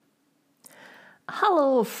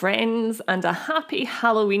Hello, friends, and a happy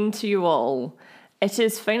Halloween to you all. It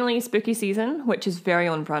is finally spooky season, which is very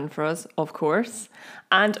on brand for us, of course.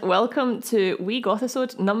 And welcome to Wee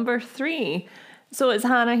Gothisode number 3. So it's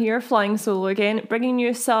Hannah here, flying solo again, bringing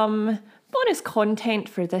you some bonus content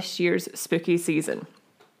for this year's spooky season.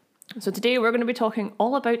 So today we're going to be talking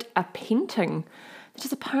all about a painting that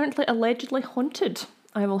is apparently allegedly haunted,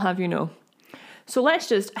 I will have you know. So let's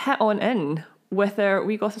just hit on in with our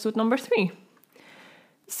Wee Gothisode number 3.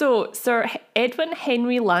 So, Sir Edwin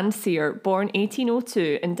Henry Landseer, born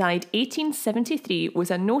 1802 and died 1873, was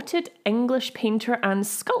a noted English painter and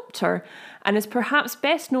sculptor and is perhaps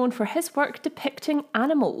best known for his work depicting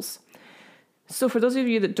animals. So for those of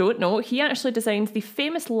you that don't know, he actually designed the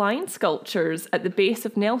famous lion sculptures at the base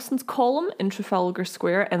of Nelson's Column in Trafalgar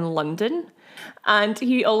Square in London. And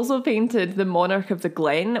he also painted the Monarch of the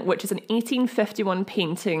Glen, which is an 1851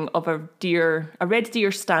 painting of a red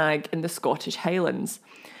deer stag in the Scottish Highlands.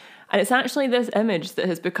 And it's actually this image that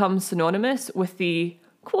has become synonymous with the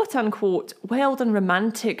quote-unquote wild and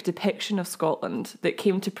romantic depiction of Scotland that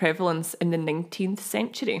came to prevalence in the 19th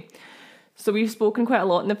century. So we've spoken quite a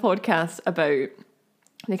lot in the podcast about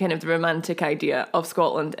the romantic idea of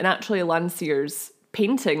Scotland, and actually Landseer's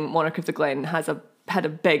painting Monarch of the Glen had a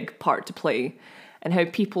big part to play in how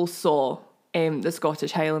people saw the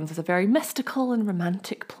Scottish Highlands as a very mystical and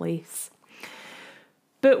romantic place.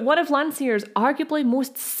 But one of Landseer's arguably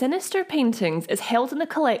most sinister paintings is held in the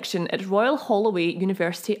collection at Royal Holloway,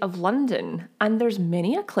 University of London, and there's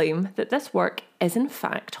many a claim that this work is in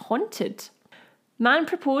fact haunted. Man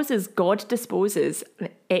Proposes, God Disposes, an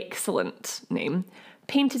excellent name,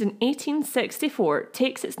 painted in 1864,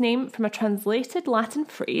 takes its name from a translated Latin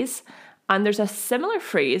phrase, and there's a similar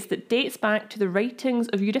phrase that dates back to the writings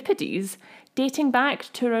of Euripides, dating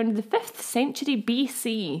back to around the 5th century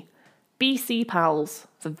BC. BC, pals.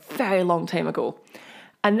 It's a very long time ago.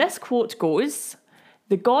 And this quote goes,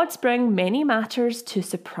 "The gods bring many matters to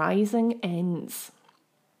surprising ends."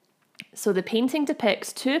 So the painting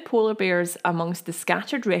depicts two polar bears amongst the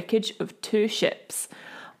scattered wreckage of two ships.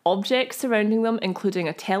 Objects surrounding them including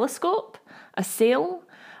a telescope, a sail,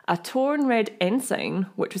 a torn red ensign,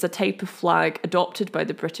 which was a type of flag adopted by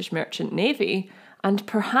the British Merchant Navy, and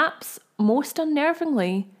perhaps most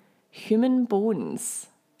unnervingly, human bones.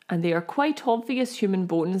 And they are quite obvious human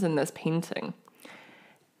bones in this painting.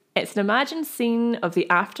 It's an imagined scene of the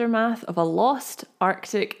aftermath of a lost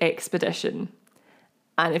Arctic expedition.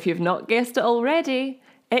 And if you've not guessed it already,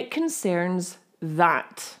 it concerns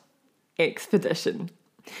that expedition.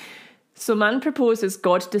 So Man Proposes,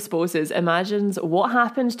 God Disposes imagines what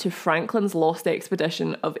happened to Franklin's lost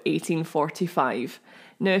expedition of 1845.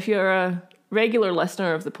 Now, if you're a regular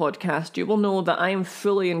listener of the podcast, you will know that I am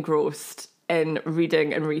fully engrossed in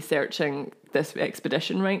reading and researching this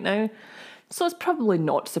expedition right now. So it's probably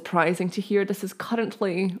not surprising to hear this is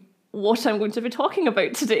currently what I'm going to be talking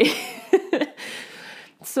about today.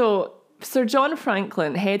 So Sir John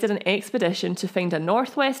Franklin headed an expedition to find a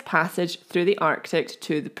northwest passage through the Arctic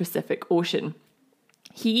to the Pacific Ocean.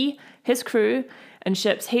 He, his crew, and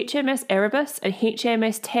ships HMS Erebus and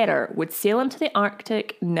HMS Terror would sail into the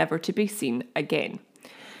Arctic, never to be seen again.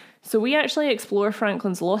 So we actually explore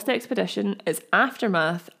Franklin's lost expedition, its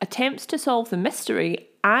aftermath, attempts to solve the mystery,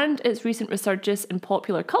 and its recent resurgence in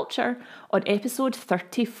popular culture on episode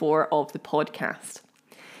 34 of the podcast.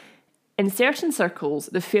 In certain circles,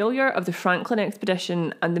 the failure of the Franklin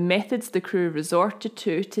expedition and the methods the crew resorted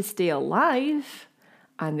to stay alive,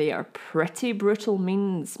 and they are pretty brutal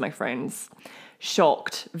means, my friends,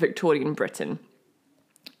 shocked Victorian Britain.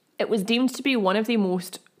 It was deemed to be one of the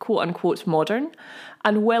most quote-unquote modern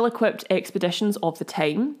and well-equipped expeditions of the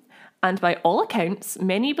time, and by all accounts,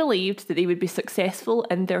 many believed that they would be successful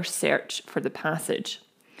in their search for the passage.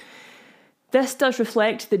 This does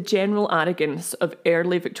reflect the general arrogance of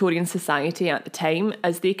early Victorian society at the time,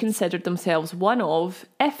 as they considered themselves one of,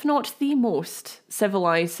 if not the most,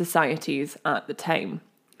 civilised societies at the time.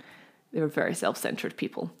 They were very self-centred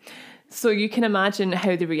people. So you can imagine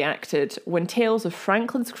how they reacted when tales of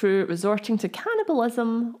Franklin's crew resorting to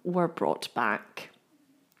cannibalism were brought back.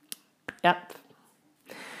 Yep.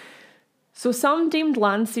 So some deemed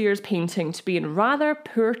Landseer's painting to be in rather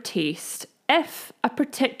poor taste, if a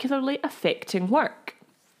particularly affecting work.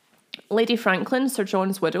 Lady Franklin, Sir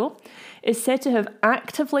John's widow, is said to have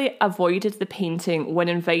actively avoided the painting when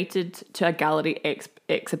invited to a gallery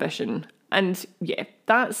exhibition. And yeah,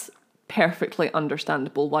 that's perfectly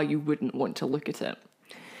understandable why you wouldn't want to look at it.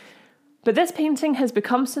 But this painting has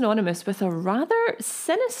become synonymous with a rather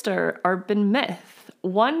sinister urban myth,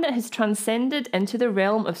 one that has transcended into the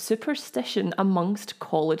realm of superstition amongst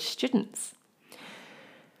college students.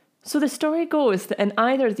 So the story goes that in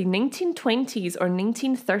either the 1920s or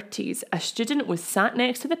 1930s, a student was sat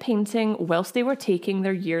next to the painting whilst they were taking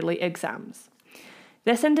their yearly exams.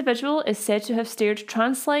 This individual is said to have stared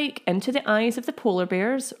trance-like into the eyes of the polar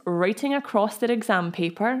bears, writing across their exam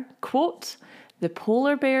paper, quote, "The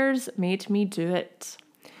polar bears made me do it."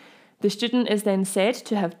 The student is then said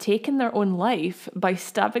to have taken their own life by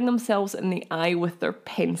stabbing themselves in the eye with their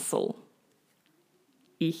pencil.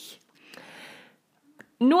 Eek.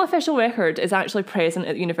 No official record is actually present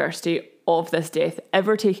at the university of this death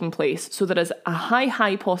ever taking place, so there is a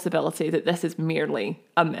high possibility that this is merely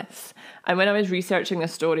a myth. And when I was researching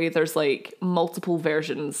this story, there's like multiple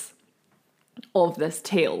versions of this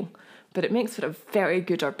tale, but it makes for a very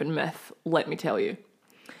good urban myth, let me tell you.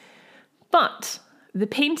 But the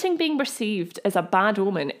painting being perceived as a bad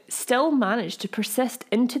omen still managed to persist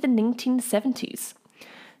into the 1970s.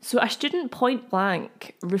 So a student point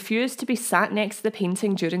blank refused to be sat next to the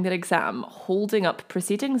painting during their exam, holding up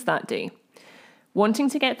proceedings that day. Wanting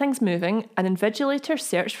to get things moving, an invigilator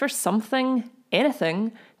searched for something,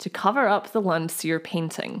 anything, to cover up the Landseer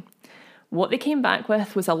painting. What they came back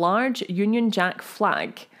with was a large Union Jack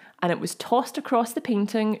flag, and it was tossed across the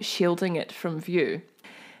painting, shielding it from view.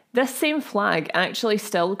 This same flag actually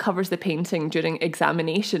still covers the painting during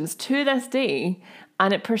examinations to this day,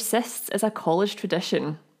 and it persists as a college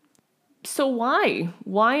tradition. So why?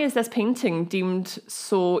 Why is this painting deemed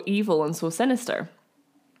so evil and so sinister?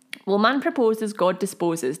 Well, Man Proposes, God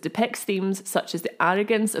Disposes depicts themes such as the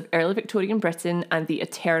arrogance of early Victorian Britain and the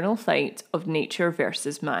eternal fight of nature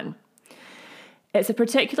versus man. It's a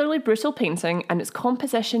particularly brutal painting, and its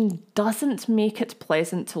composition doesn't make it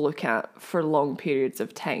pleasant to look at for long periods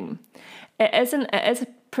of time. It is a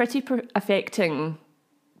pretty affecting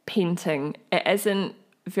painting. It isn't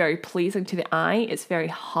very pleasing to the eye. It's very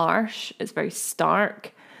harsh. It's very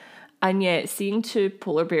stark. And yet seeing two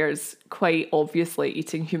polar bears quite obviously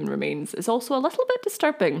eating human remains is also a little bit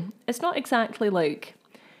disturbing. It's not exactly like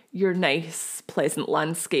your nice, pleasant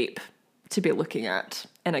landscape to be looking at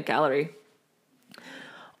in a gallery.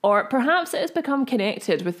 Or perhaps it has become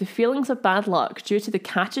connected with the feelings of bad luck due to the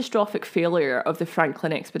catastrophic failure of the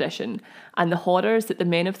Franklin expedition and the horrors that the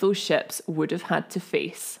men of those ships would have had to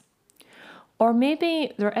face. Or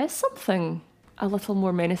maybe there is something a little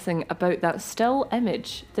more menacing about that still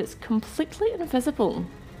image that's completely invisible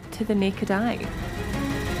to the naked eye.